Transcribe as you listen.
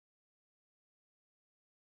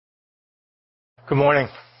Good morning.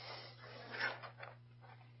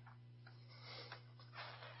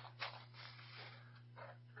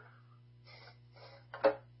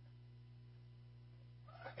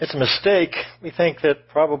 It's a mistake. We think that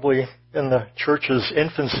probably in the church's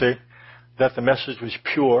infancy that the message was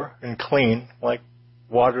pure and clean, like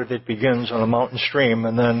water that begins on a mountain stream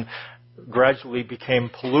and then gradually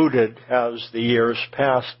became polluted as the years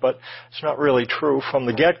passed. But it's not really true. From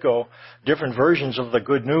the get-go, different versions of the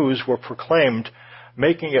good news were proclaimed,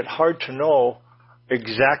 making it hard to know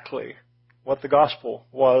exactly what the gospel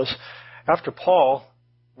was. After Paul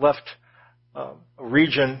left a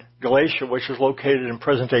region, Galatia, which is located in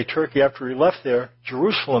present-day Turkey, after he left there,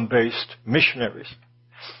 Jerusalem-based missionaries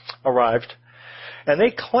arrived. And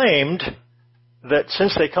they claimed that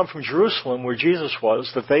since they come from Jerusalem, where Jesus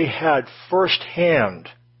was, that they had first-hand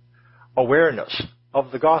awareness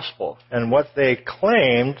of the gospel. And what they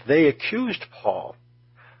claimed, they accused Paul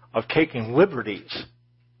of taking liberties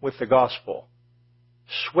with the gospel,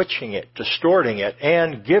 switching it, distorting it,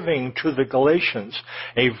 and giving to the Galatians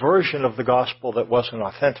a version of the gospel that wasn't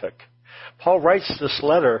authentic. Paul writes this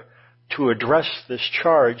letter to address this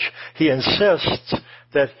charge. He insists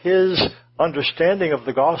that his understanding of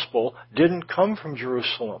the gospel didn't come from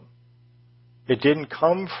Jerusalem. It didn't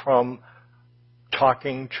come from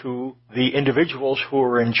talking to the individuals who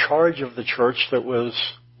were in charge of the church that was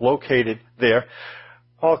located there.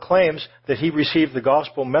 Paul claims that he received the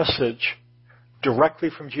gospel message directly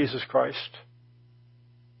from Jesus Christ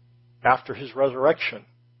after his resurrection.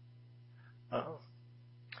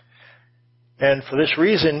 And for this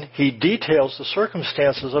reason, he details the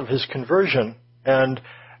circumstances of his conversion and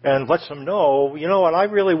lets them know, you know what, I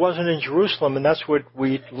really wasn't in Jerusalem, and that's what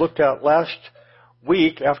we looked at last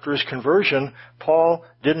week. After his conversion, Paul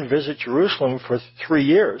didn't visit Jerusalem for 3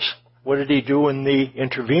 years. What did he do in the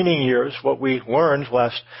intervening years? What we learned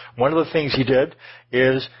one of the things he did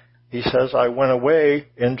is, he says, I went away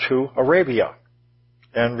into Arabia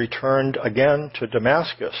and returned again to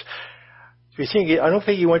Damascus. So you see, I don't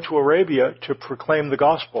think he went to Arabia to proclaim the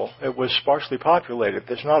gospel. It was sparsely populated.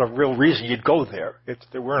 There's not a real reason you'd go there.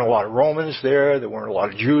 There weren't a lot of Romans there. There weren't a lot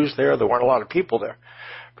of Jews there. There weren't a lot of people there.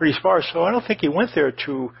 Pretty sparse. So I don't think he went there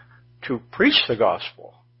to preach the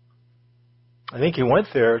gospel. I think he went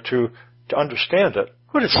there to understand it.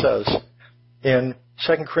 What it says in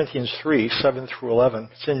 2 Corinthians 3, 7 through 11.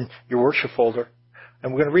 It's in your worship folder.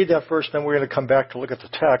 And we're going to read that first, then we're going to come back to look at the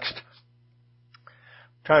text.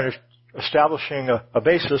 Establishing a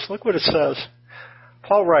basis. Look what it says.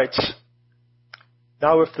 Paul writes,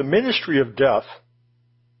 now if the ministry of death,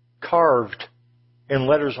 carved in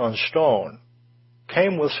letters on stone,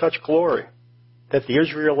 came with such glory that the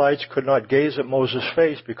Israelites could not gaze at Moses'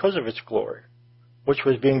 face because of its glory, which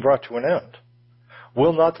was being brought to an end,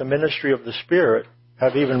 will not the ministry of the Spirit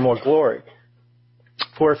have even more glory?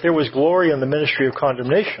 For if there was glory in the ministry of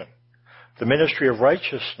condemnation, the ministry of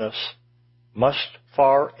righteousness must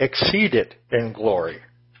far exceed it in glory.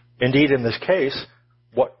 Indeed, in this case,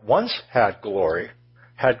 what once had glory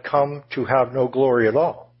had come to have no glory at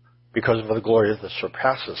all, because of the glory that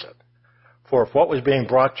surpasses it. For if what was being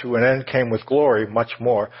brought to an end came with glory, much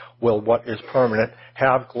more will what is permanent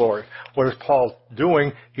have glory. What is Paul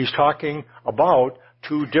doing? He's talking about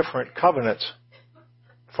two different covenants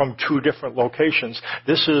from two different locations.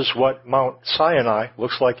 This is what Mount Sinai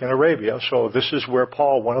looks like in Arabia. So this is where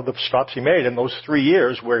Paul, one of the stops he made in those 3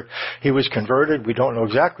 years where he was converted. We don't know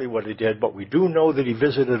exactly what he did, but we do know that he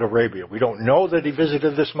visited Arabia. We don't know that he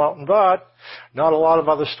visited this mountain, but not a lot of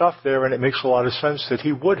other stuff there, and it makes a lot of sense that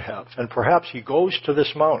he would have. And perhaps he goes to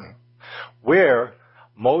this mountain where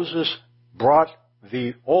Moses brought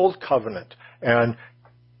the old covenant, and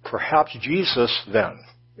perhaps Jesus then,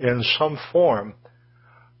 in some form,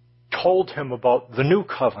 told him about the new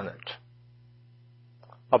covenant,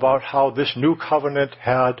 about how this new covenant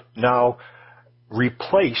had now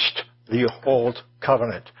replaced the old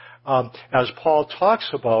covenant. As Paul talks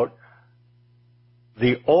about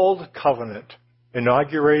the old covenant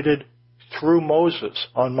inaugurated through Moses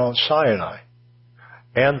on Mount Sinai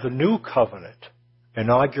and the new covenant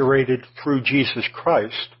inaugurated through Jesus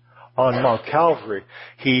Christ on Mount Calvary,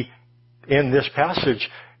 he, in this passage,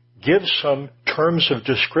 gives some terms of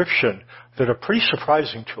description that are pretty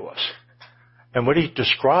surprising to us. And when he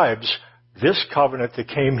describes this covenant that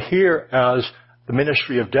came here as the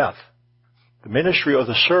ministry of death, the ministry or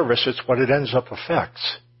the service, it's what it ends up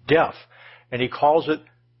affects, death. And he calls it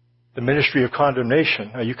the ministry of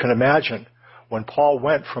condemnation. Now you can imagine when Paul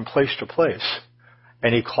went from place to place,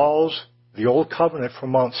 and he calls the old covenant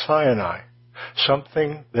from Mount Sinai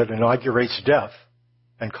something that inaugurates death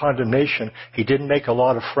and condemnation, he didn't make a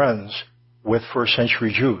lot of friends with first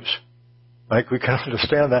century Jews. Like, we can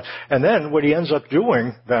understand that. And then what he ends up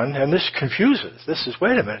doing then, and this confuses, this is,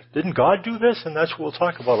 wait a minute, didn't God do this? And that's what we'll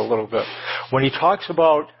talk about a little bit. When he talks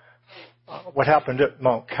about what happened at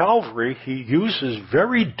Mount Calvary, he uses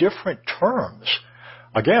very different terms.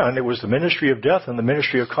 Again, it was the ministry of death and the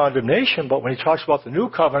ministry of condemnation, but when he talks about the new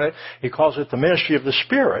covenant, he calls it the ministry of the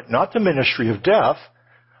Spirit, not the ministry of death,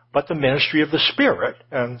 but the ministry of the Spirit,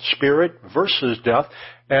 and Spirit versus death,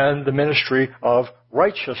 and the ministry of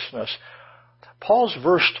righteousness. Paul's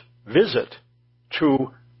first visit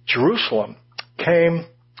to Jerusalem came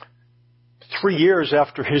 3 years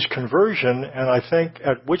after his conversion, and I think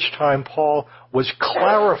at which time Paul was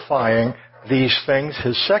clarifying these things.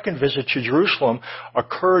 His second visit to Jerusalem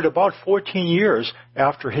occurred about 14 years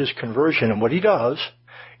after his conversion. And what he does,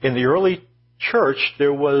 in the early church,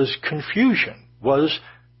 there was confusion. Was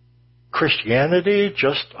Christianity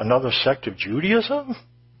just another sect of Judaism?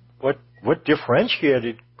 What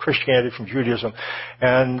differentiated Christianity from Judaism?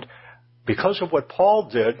 And because of what Paul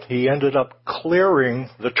did, he ended up clearing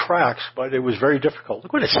the tracks, but it was very difficult.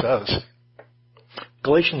 Look what it says.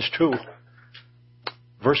 Galatians 2,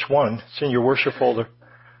 verse 1, it's in your worship folder,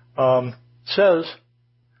 says,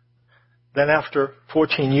 then after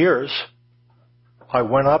 14 years, I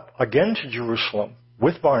went up again to Jerusalem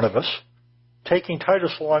with Barnabas, taking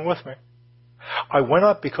Titus along with me. I went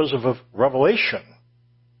up because of a revelation.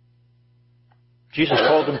 Jesus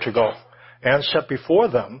told them to go and set before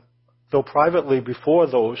them, though privately before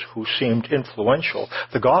those who seemed influential,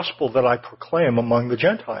 the gospel that I proclaim among the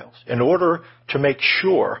Gentiles, in order to make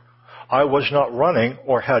sure I was not running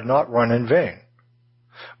or had not run in vain.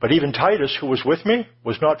 But even Titus, who was with me,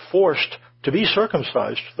 was not forced to be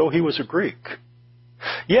circumcised, though he was a Greek.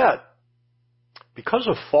 Yet, because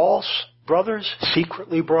of false brothers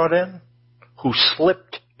secretly brought in, who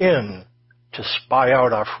slipped in to spy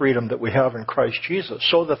out our freedom that we have in Christ Jesus,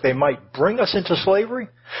 so that they might bring us into slavery,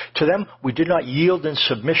 to them we did not yield in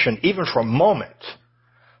submission, even for a moment,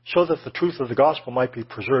 so that the truth of the gospel might be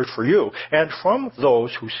preserved for you. And from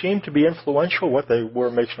those who seemed to be influential, what they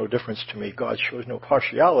were makes no difference to me. God shows no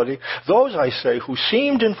partiality. Those, I say, who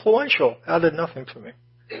seemed influential added nothing to me.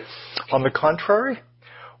 On the contrary,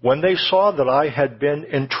 when they saw that I had been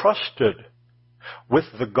entrusted with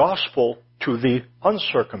the gospel to the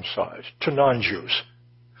uncircumcised, to non-Jews,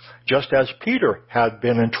 just as Peter had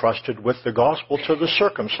been entrusted with the gospel to the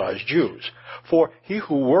circumcised Jews. For he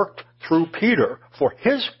who worked through Peter for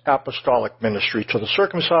his apostolic ministry to the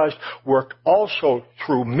circumcised worked also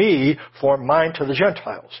through me for mine to the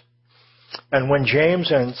Gentiles. And when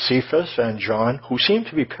James and Cephas and John, who seemed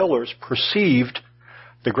to be pillars, perceived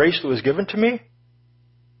the grace that was given to me,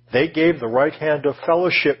 they gave the right hand of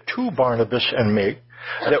fellowship to Barnabas and me,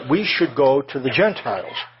 that we should go to the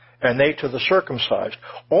Gentiles, and they to the circumcised.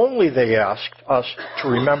 Only they asked us to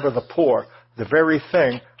remember the poor, the very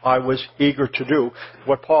thing I was eager to do.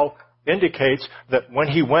 What Paul indicates, that when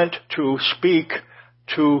he went to speak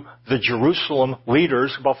to the Jerusalem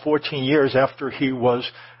leaders about 14 years after he was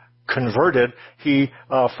converted,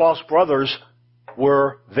 false brothers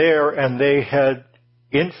were there and they had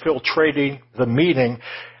infiltrating the meeting.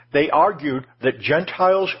 They argued that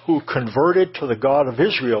Gentiles who converted to the God of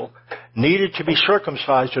Israel needed to be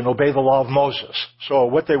circumcised and obey the law of Moses. So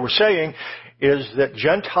what they were saying is that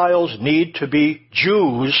Gentiles need to be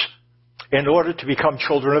Jews in order to become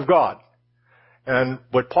children of God. And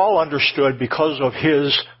what Paul understood, because of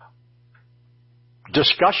his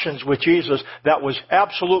discussions with Jesus, that was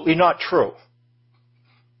absolutely not true.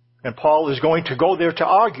 And Paul is going to go there to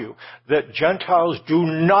argue that Gentiles do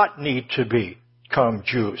not need to become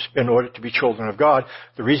Jews in order to be children of God.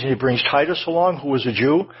 The reason he brings Titus along, who was a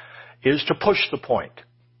Jew, is to push the point.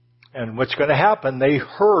 And what's going to happen, they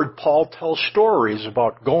heard Paul tell stories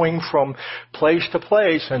about going from place to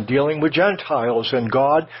place and dealing with Gentiles, and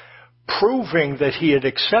God proving that he had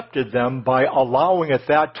accepted them by allowing at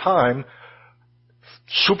that time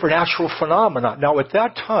supernatural phenomena. Now at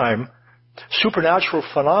that time, supernatural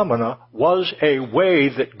phenomena was a way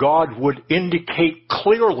that God would indicate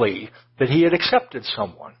clearly that he had accepted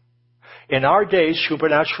someone. In our days,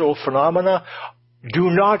 supernatural phenomena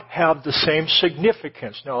do not have the same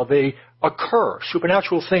significance. Now, they occur.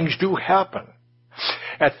 Supernatural things do happen.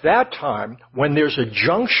 At that time, when there's a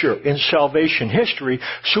juncture in salvation history,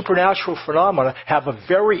 supernatural phenomena have a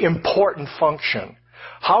very important function.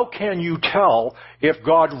 How can you tell if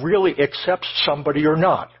God really accepts somebody or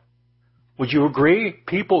not? Would you agree?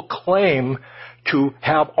 People claim to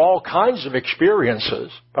have all kinds of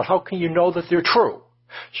experiences, but how can you know that they're true?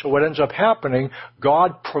 So what ends up happening,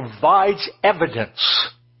 God provides evidence.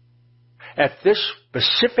 At this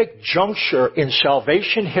specific juncture in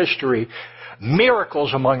salvation history,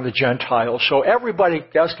 miracles among the Gentiles. So everybody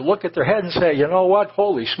has to look at their head and say, you know what,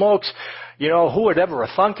 holy smokes, who would ever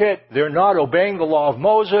have thunk it? They're not obeying the law of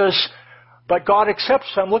Moses, but God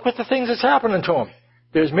accepts them. Look at the things that's happening to them.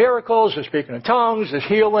 There's miracles, there's speaking in tongues, there's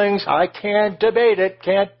healings. I can't debate it,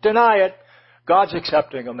 can't deny it. God's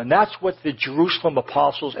accepting them. And that's what the Jerusalem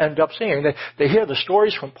apostles end up saying. They hear the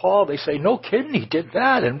stories from Paul. They say, no kidding, he did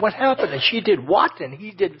that. And what happened? And she did what? And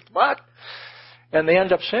he did what? And they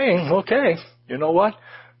end up saying, okay, you know what?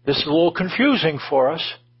 This is a little confusing for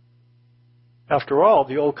us. After all,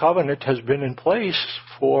 the Old Covenant has been in place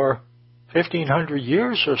for 1,500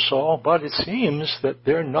 years or so, but it seems that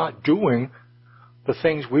they're not doing the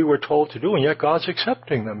things we were told to do, and yet God's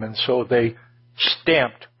accepting them. And so they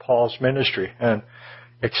stamped Paul's ministry and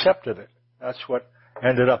accepted it. That's what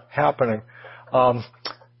ended up happening.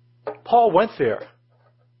 Paul went there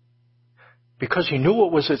because he knew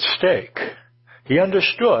what was at stake. He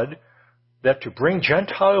understood that to bring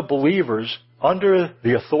Gentile believers under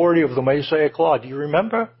the authority of the Mosaic Law, do you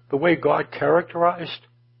remember the way God characterized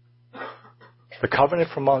the covenant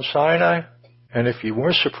from Mount Sinai? And if you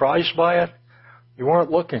weren't surprised by it, you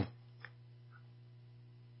weren't looking.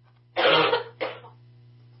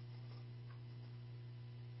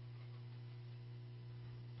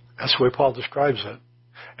 That's the way Paul describes it.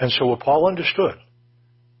 And so what Paul understood,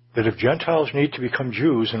 that if Gentiles need to become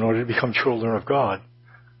Jews in order to become children of God,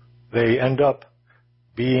 they end up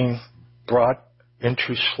being brought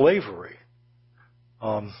into slavery.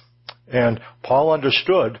 And Paul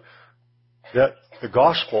understood that the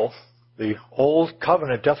gospel, the old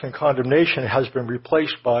covenant, death and condemnation, has been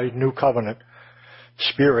replaced by new covenant,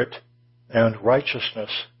 spirit and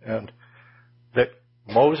righteousness. And that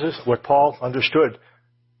Moses, what Paul understood,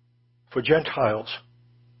 for Gentiles,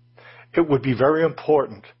 it would be very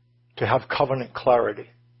important to have covenant clarity.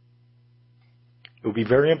 It would be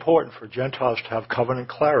very important for Gentiles to have covenant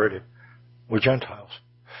clarity with Gentiles.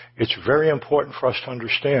 It's very important for us to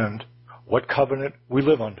understand what covenant we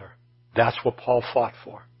live under. That's what Paul fought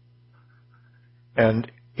for.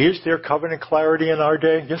 And is there covenant clarity in our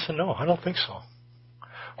day? Yes and no. I don't think so.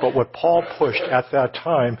 But what Paul pushed at that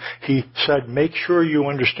time, he said, make sure you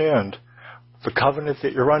understand the covenant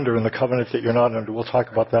that you're under and the covenant that you're not under. We'll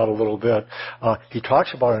talk about that a little bit. He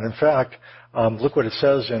talks about it. In fact, look what it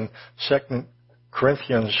says in 2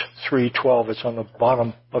 Corinthians 3:12. It's on the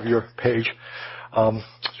bottom of your page.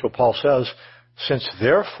 So Paul says, since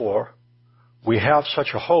therefore we have such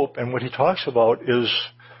a hope, and what he talks about is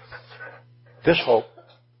this hope,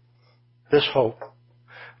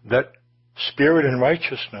 that spirit and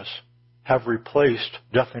righteousness have replaced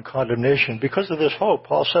death and condemnation. Because of this hope,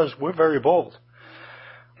 Paul says, we're very bold.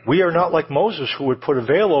 We are not like Moses, who would put a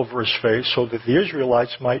veil over his face so that the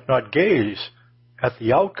Israelites might not gaze at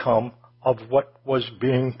the outcome of what was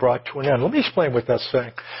being brought to an end. Let me explain what that's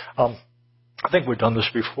saying. I think we've done this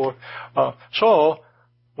before. So,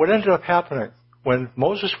 what ended up happening? When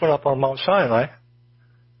Moses went up on Mount Sinai,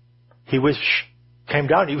 he came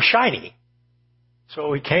down, he was shiny.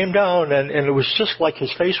 So he came down, and it was just like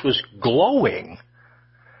his face was glowing.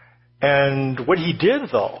 And what he did,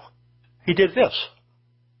 though, he did this.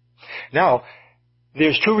 Now,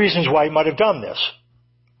 there's two reasons why he might have done this.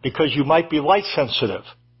 Because you might be light sensitive.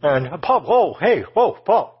 And Paul,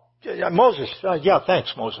 Paul, Moses,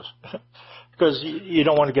 thanks, Moses. Because you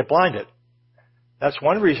don't want to get blinded. That's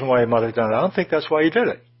one reason why he might have done it. I don't think that's why he did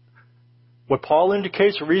it. What Paul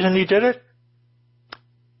indicates, the reason he did it,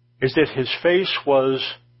 is that his face was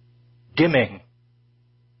dimming.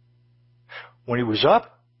 When he was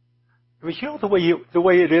up, it was, the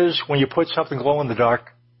way it is when you put something glow in the dark.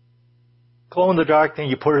 Glow in the dark, then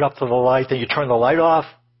you put it up to the light, then you turn the light off,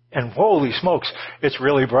 and holy smokes, it's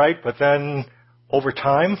really bright, but then over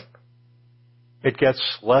time, it gets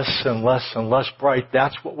less and less and less bright.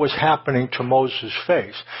 That's what was happening to Moses'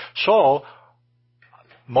 face. So,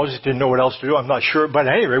 Moses didn't know what else to do, I'm not sure, but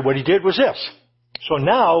anyway, what he did was this. So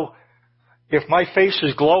now, if my face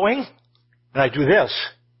is glowing, and I do this,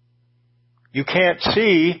 you can't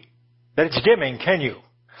see that it's dimming, can you?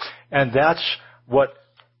 And that's what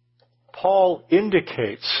Paul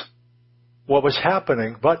indicates what was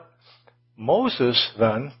happening. But Moses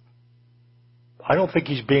then, I don't think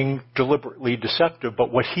he's being deliberately deceptive,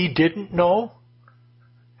 but what he didn't know,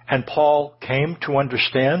 and Paul came to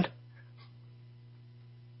understand,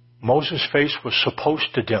 Moses' face was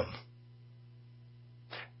supposed to dim.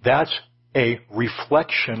 That's a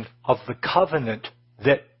reflection of the covenant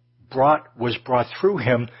that was brought through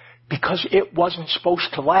him, because it wasn't supposed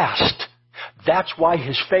to last. That's why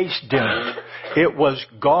his face dimmed. It was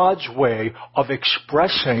God's way of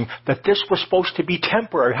expressing that this was supposed to be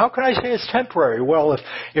temporary. How can I say it's temporary? Well,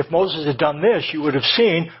 if Moses had done this, you would have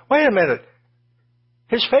seen, wait a minute,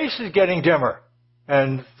 his face is getting dimmer.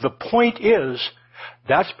 And the point is,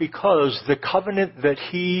 that's because the covenant that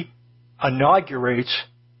he inaugurates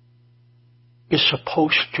is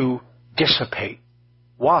supposed to dissipate.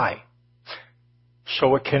 Why?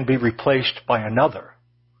 So it can be replaced by another.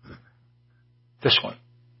 This one.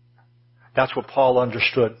 That's what Paul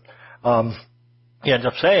understood. He ends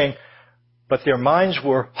up saying, but their minds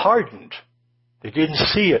were hardened. They didn't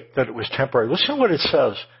see it, that it was temporary. Listen to what it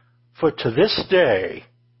says. For to this day,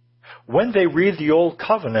 when they read the Old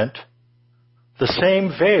Covenant, the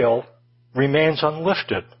same veil remains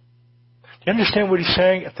unlifted. Do you understand what he's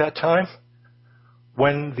saying at that time?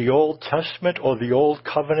 When the Old Testament or the Old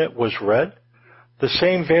Covenant was read, the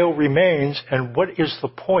same veil remains, and what is the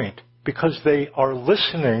point? Because they are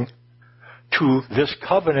listening to this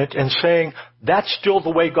covenant and saying, that's still the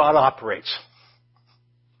way God operates.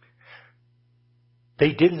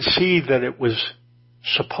 They didn't see that it was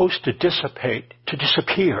supposed to dissipate, to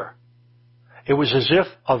disappear. It was as if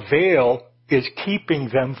a veil is keeping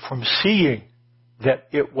them from seeing that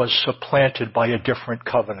it was supplanted by a different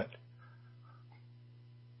covenant.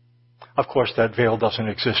 Of course, that veil doesn't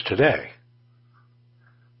exist today.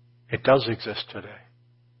 It does exist today.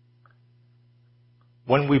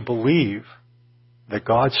 When we believe that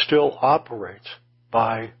God still operates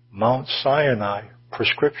by Mount Sinai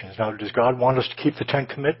prescriptions. Now, does God want us to keep the Ten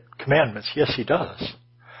Commandments? Yes, He does.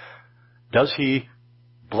 Does He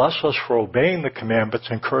bless us for obeying the commandments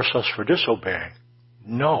and curse us for disobeying?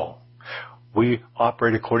 No. We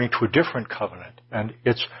operate according to a different covenant. And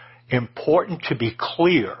it's important to be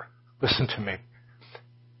clear. Listen to me.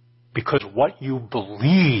 Because what you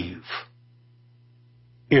believe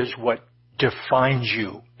is what defines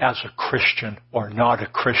you as a Christian or not a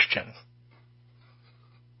Christian.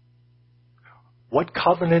 What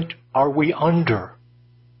covenant are we under?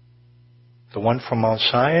 The one from Mount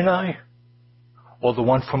Sinai or the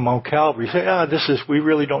one from Mount Calvary? You say, we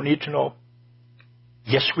really don't need to know.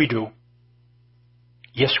 Yes, we do.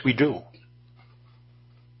 Yes, we do.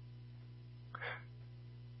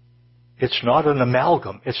 It's not an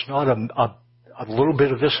amalgam. It's not a little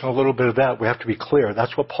bit of this and a little bit of that. We have to be clear.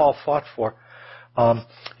 That's what Paul fought for.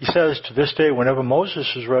 He says, to this day, whenever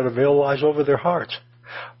Moses is read, a veil lies over their hearts.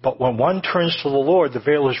 But when one turns to the Lord, the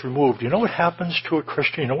veil is removed. You know what happens to a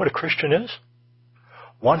Christian? You know what a Christian is?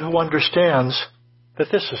 One who understands that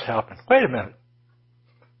this has happened. Wait a minute.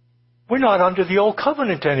 We're not under the old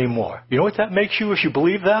covenant anymore. You know what that makes you if you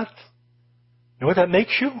believe that? You know what that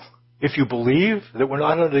makes you? If you believe that we're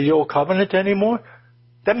not under the old covenant anymore,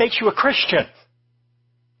 that makes you a Christian.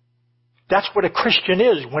 That's what a Christian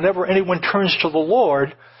is. Whenever anyone turns to the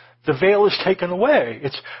Lord, the veil is taken away.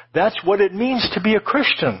 That's what it means to be a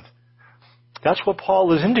Christian. That's what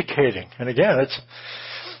Paul is indicating. And again,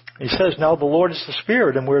 he says, now the Lord is the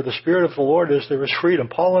Spirit, and where the Spirit of the Lord is, there is freedom.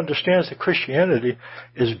 Paul understands that Christianity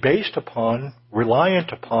is based upon,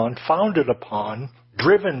 reliant upon, founded upon,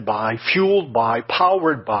 driven by, fueled by,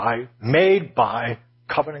 powered by, made by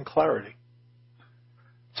covenant clarity.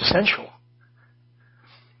 It's essential.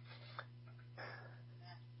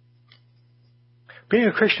 Being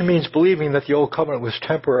a Christian means believing that the old covenant was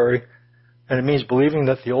temporary, and it means believing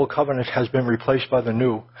that the old covenant has been replaced by the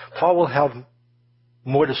new. Paul will have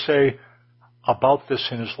more to say about this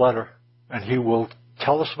in his letter, and he will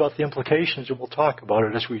tell us about the implications, and we'll talk about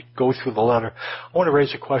it as we go through the letter. I want to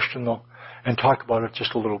raise a question, though, and talk about it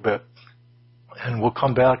just a little bit. And we'll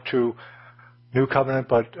come back to New Covenant,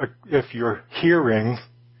 but if you're hearing,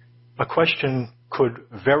 a question could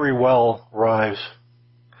very well rise.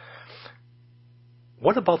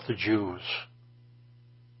 What about the Jews?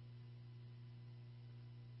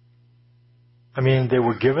 I mean, they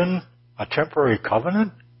were given a temporary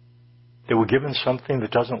covenant. They were given something that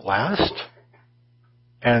doesn't last.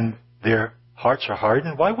 And their hearts are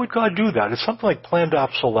hardened. Why would God do that? It's something like planned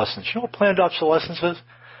obsolescence. You know what planned obsolescence is?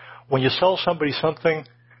 When you sell somebody something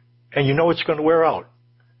and you know it's going to wear out.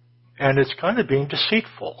 And it's kind of being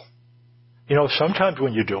deceitful. You know, sometimes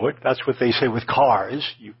when you do it, that's what they say with cars.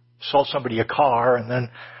 You sell somebody a car and then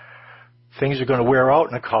things are going to wear out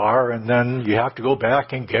in a car and then you have to go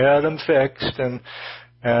back and get them fixed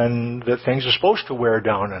and the things are supposed to wear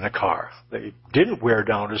down in a car. They didn't wear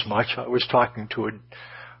down as much. I was talking to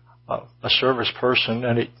a service person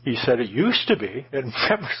and he said it used to be, and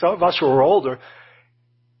some of us who are older,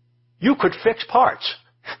 you could fix parts.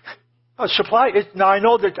 Supply it. Now I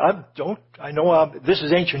know that this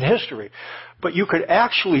is ancient history, but you could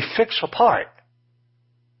actually fix a part.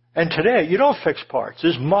 And today, you don't fix parts.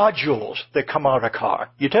 There's modules that come out of a car.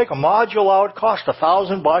 You take a module out, cost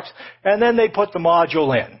 $1,000, and then they put the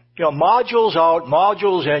module in. Modules out,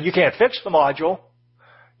 modules in. You can't fix the module.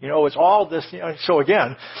 It's all this. So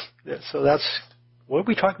again, that's, what are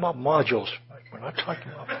we talking about? Modules. We're not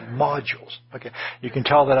talking about modules. Okay. You can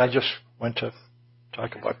tell that I just went to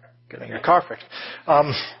talk about getting your car fixed.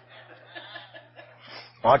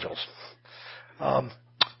 Modules.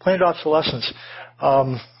 Planned obsolescence.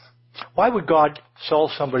 Why would God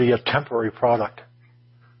sell somebody a temporary product?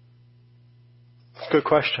 Good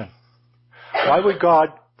question. Why would God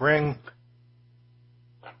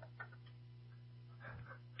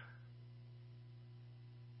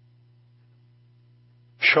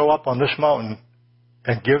show up on this mountain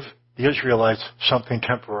and give the Israelites something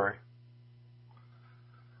temporary?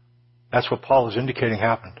 That's what Paul is indicating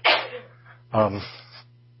happened.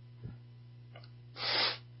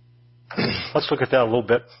 Let's look at that a little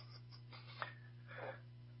bit.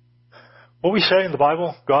 What we say in the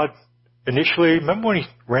Bible, God initially, remember when he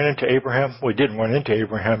ran into Abraham? Well, he didn't run into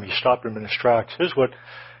Abraham. He stopped him in his tracks. Here's what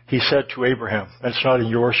he said to Abraham. And it's not in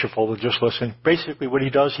your worship folder, just listen. Basically what he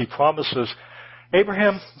does, he promises,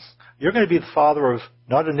 Abraham, you're going to be the father of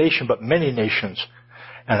not a nation, but many nations.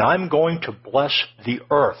 And I'm going to bless the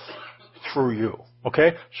earth through you.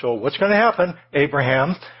 Okay? So what's going to happen,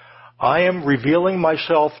 Abraham? I am revealing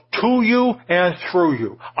myself to you and through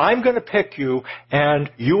you. I'm going to pick you, and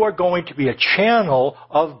you are going to be a channel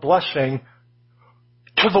of blessing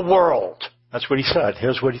to the world. That's what he said.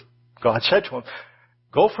 Here's what God said to him.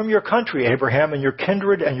 Go from your country, Abraham, and your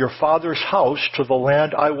kindred and your father's house to the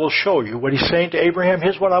land I will show you. What he's saying to Abraham,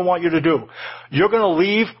 here's what I want you to do. You're going to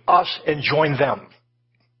leave us and join them.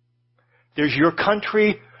 There's your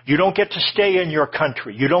country. You don't get to stay in your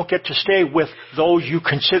country. You don't get to stay with those you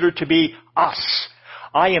consider to be us.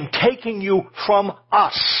 I am taking you from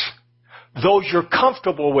us, those you're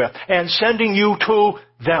comfortable with, and sending you to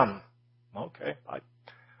them. Okay.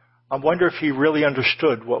 I wonder if he really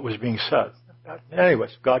understood what was being said.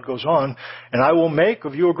 Anyways, God goes on, and I will make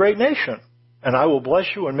of you a great nation, and I will bless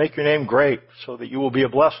you and make your name great, so that you will be a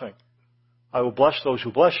blessing. I will bless those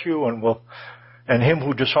who bless you, and him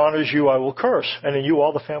who dishonors you I will curse, and in you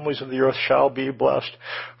all the families of the earth shall be blessed.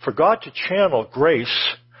 For God to channel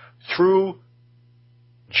grace through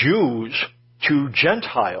Jews to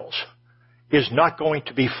Gentiles is not going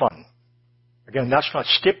to be fun. Again, that's not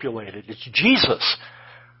stipulated. It's Jesus,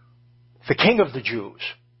 the King of the Jews,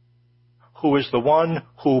 who is the one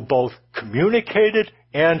who both communicated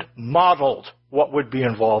and modeled what would be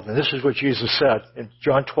involved. And this is what Jesus said in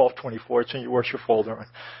John 12:24. It's in your worship folder,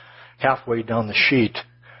 halfway down the sheet.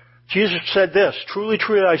 Jesus said this, truly,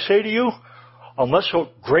 truly, I say to you, unless a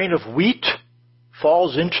grain of wheat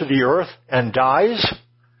falls into the earth and dies,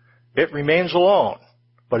 it remains alone.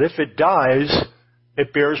 But if it dies,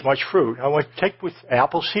 it bears much fruit. I want to take with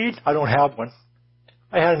apple seed. I don't have one.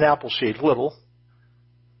 I had an apple seed, little.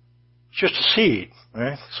 It's just a seed.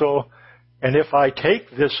 Right? And if I take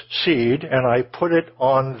this seed and I put it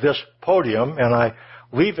on this podium and I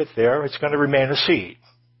leave it there, it's going to remain a seed.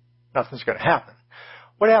 Nothing's going to happen.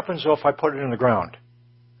 What happens though if I put it in the ground?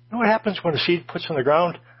 You know what happens when a seed puts in the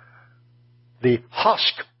ground? The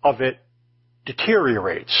husk of it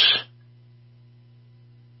deteriorates,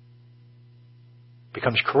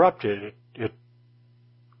 becomes corrupted, it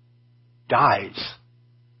dies.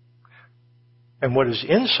 And what is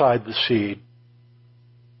inside the seed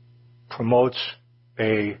promotes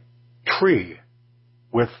a tree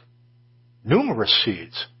with numerous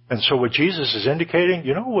seeds. And so what Jesus is indicating,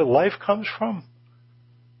 you know where life comes from?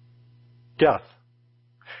 Death.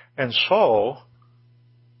 And so,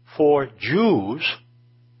 for Jews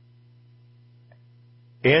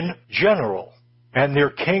in general, and their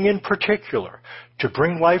king in particular, to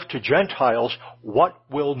bring life to Gentiles, what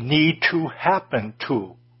will need to happen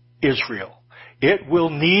to Israel? It will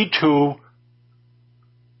need to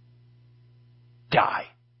die,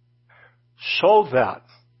 so that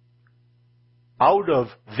out of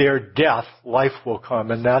their death, life will come.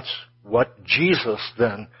 And that's what Jesus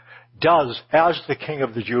then does as the King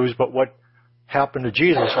of the Jews. But what happened to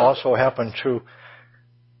Jesus also happened to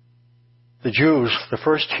the Jews. The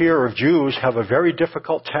first tier of Jews have a very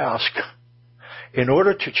difficult task. In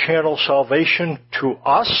order to channel salvation to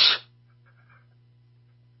us,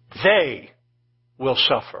 they will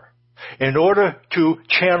suffer. In order to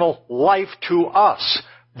channel life to us,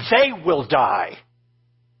 they will die.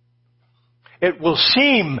 It will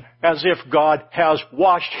seem as if God has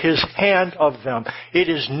washed his hand of them. It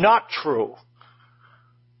is not true.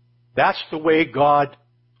 That's the way God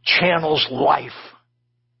channels life.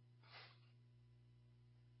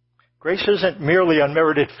 Grace isn't merely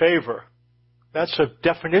unmerited favor. That's a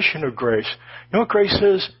definition of grace. You know what grace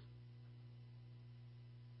is?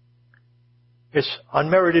 It's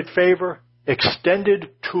unmerited favor extended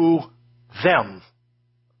to them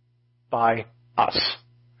by us.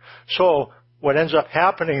 So what ends up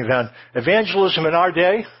happening then, evangelism in our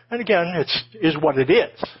day, and again, is what it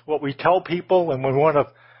is. What we tell people, and we want to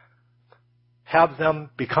have them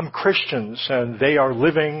become Christians, and they are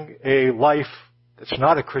living a life that's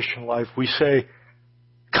not a Christian life, we say,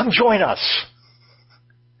 come join us.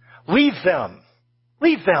 Leave them,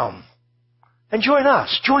 and join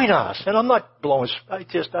us. And I'm not blowing,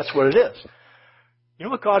 that's what it is. You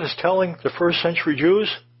know what God is telling the first century Jews?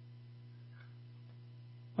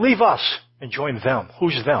 Leave us and join them.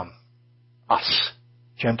 Who's them? Us,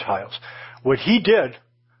 Gentiles. What he did,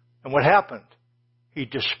 and what happened, he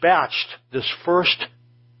dispatched this first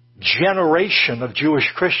generation of Jewish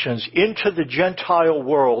Christians into the Gentile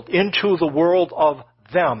world, into the world of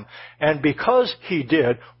them. And because he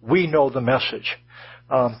did, we know the message.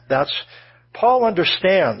 Paul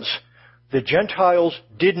understands that Gentiles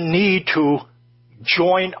didn't need to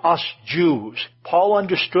join us Jews. Paul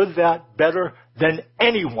understood that better than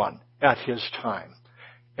anyone at his time.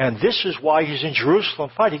 And this is why he's in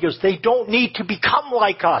Jerusalem fighting. He goes, they don't need to become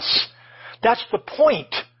like us. That's the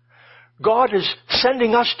point. God is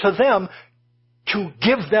sending us to them to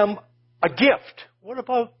give them a gift. What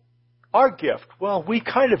about our gift? Well, we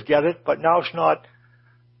kind of get it, but now it's not.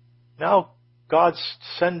 Now God's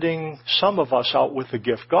sending some of us out with a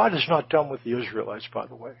gift. God is not done with the Israelites, by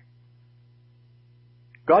the way.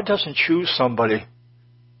 God doesn't choose somebody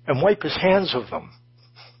and wipe his hands of them.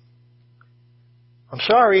 I'm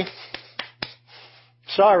sorry.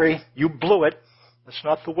 Sorry, you blew it. That's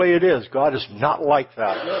not the way it is. God is not like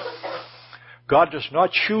that. God does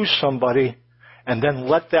not choose somebody and then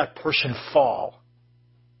let that person fall.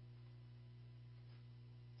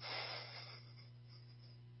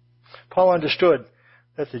 Paul understood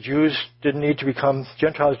that the Gentiles didn't need to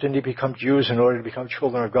become Jews in order to become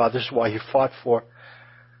children of God. This is why he fought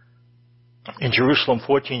in Jerusalem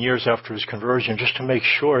 14 years after his conversion, just to make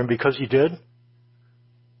sure. And because he did,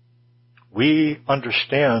 we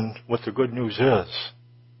understand what the good news is.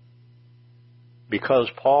 Because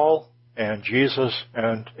Paul and Jesus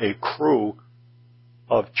and a crew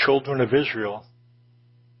of children of Israel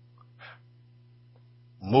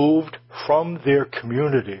moved from their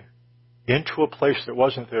community into a place that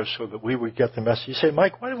wasn't there so that we would get the message. You say,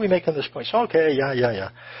 Mike, why are we making this point? Okay, yeah.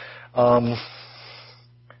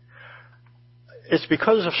 It's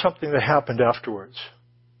because of something that happened afterwards.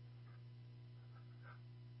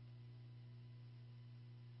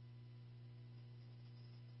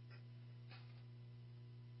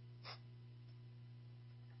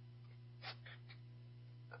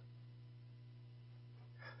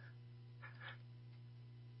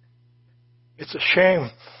 It's a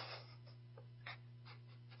shame.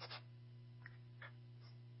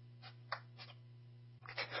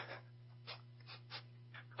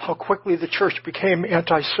 How quickly the church became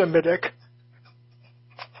anti-Semitic.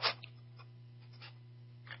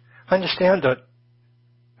 I understand it.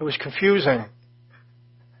 It was confusing.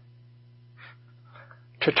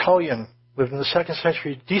 Tertullian lived in the 2nd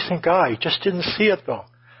century, decent guy, just didn't see it though.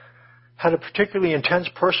 Had a particularly intense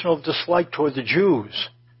personal dislike toward the Jews.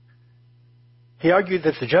 He argued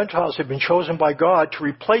that the Gentiles had been chosen by God to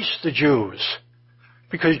replace the Jews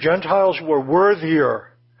because Gentiles were worthier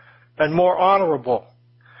and more honorable.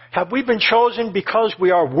 Have we been chosen because we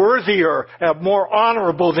are worthier and more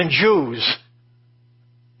honorable than Jews?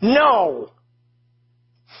 No!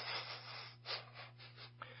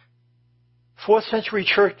 4th century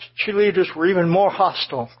church leaders were even more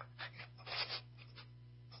hostile.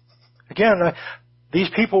 Again, these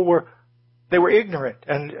people were ignorant,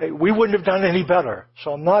 and we wouldn't have done any better.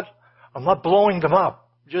 So I'm not blowing them up.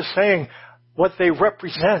 I'm just saying what they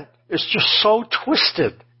represent is just so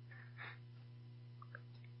twisted.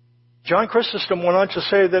 John Chrysostom went on to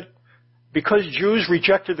say that because Jews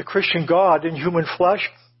rejected the Christian God in human flesh,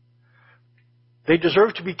 they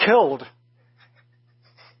deserve to be killed.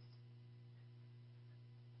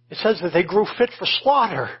 It says that they grew fit for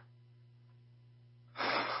slaughter.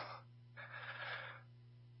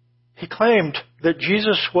 He claimed that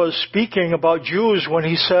Jesus was speaking about Jews when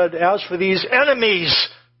he said, as for these enemies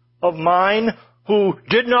of mine who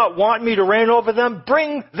did not want me to reign over them,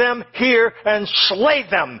 bring them here and slay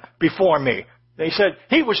them before me. They said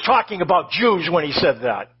he was talking about Jews when he said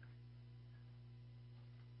that.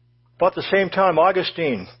 But at the same time,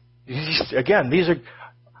 Augustine, these are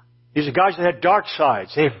guys that had dark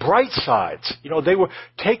sides. They had bright sides. They were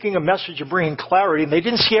taking a message and bringing clarity, and they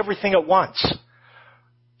didn't see everything at once.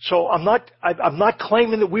 So I'm not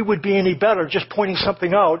claiming that we would be any better, just pointing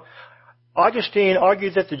something out. Augustine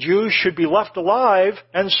argued that the Jews should be left alive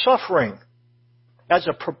and suffering as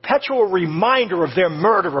a perpetual reminder of their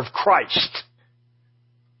murder of Christ.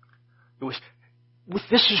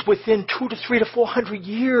 This is within 200 to 300 to 400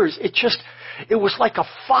 years. It was like a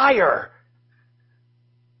fire.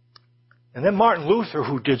 And then Martin Luther,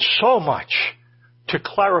 who did so much to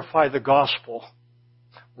clarify the gospel,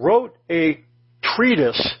 wrote a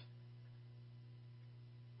treatise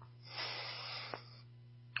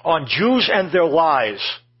on Jews and their lies,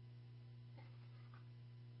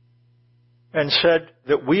 and said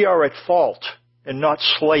that we are at fault in not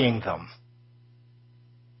slaying them.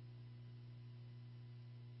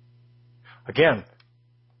 Again,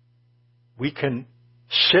 we can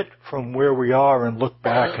sit from where we are and look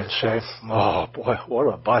back and say, oh boy,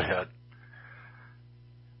 what a butthead.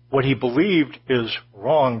 What he believed is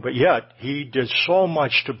wrong, but yet he did so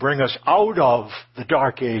much to bring us out of the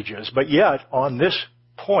Dark Ages. But yet, on this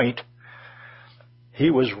point, he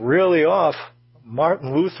was really off.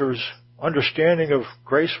 Martin Luther's understanding of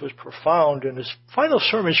grace was profound. In his final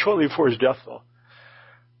sermon shortly before his death, though,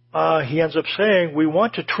 he ends up saying, we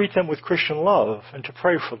want to treat them with Christian love and to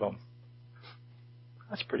pray for them.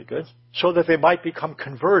 That's pretty good. So that they might become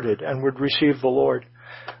converted and would receive the Lord.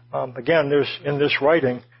 Again, there's in this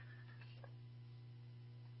writing,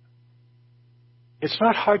 it's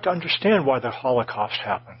not hard to understand why the Holocaust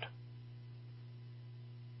happened.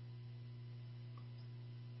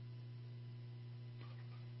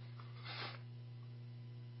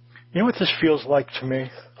 You know what this feels like to me?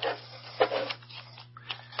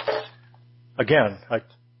 Again,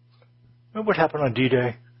 remember what happened on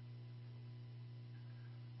D-Day?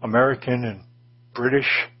 American and British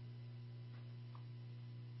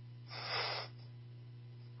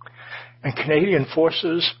and Canadian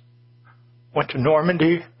forces went to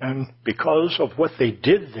Normandy, and because of what they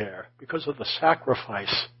did there, because of the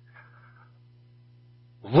sacrifice,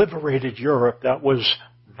 liberated Europe. That was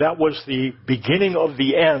the beginning of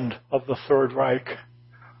the end of the Third Reich.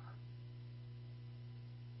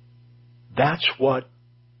 That's what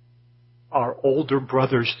our older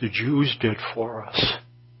brothers, the Jews, did for us.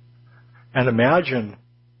 And imagine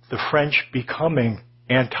the French becoming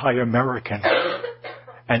anti-American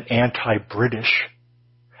and anti-British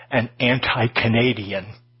and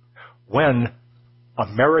anti-Canadian when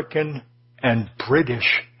American and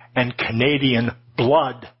British and Canadian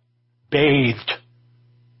blood bathed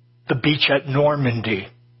the beach at Normandy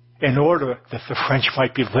in order that the French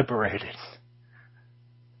might be liberated.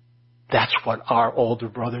 That's what our older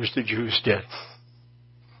brothers, the Jews, did.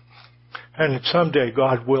 And someday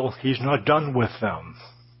God will, He's not done with them.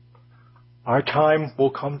 Our time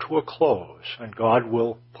will come to a close, and God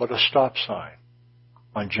will put a stop sign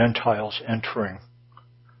on Gentiles entering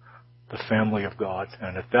the family of God.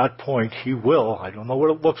 And at that point, He will, I don't know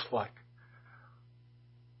what it looks like,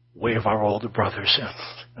 wave our older brothers in.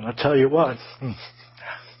 And I'll tell you what,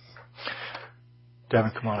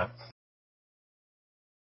 Devin, come on up.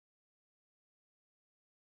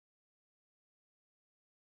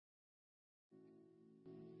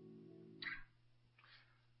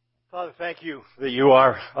 Father, thank you that you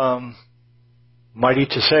are mighty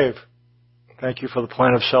to save. Thank you for the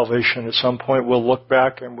plan of salvation. At some point we'll look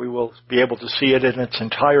back and we will be able to see it in its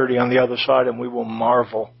entirety on the other side, and we will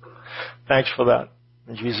marvel. Thanks for that.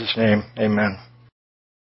 In Jesus' name, amen.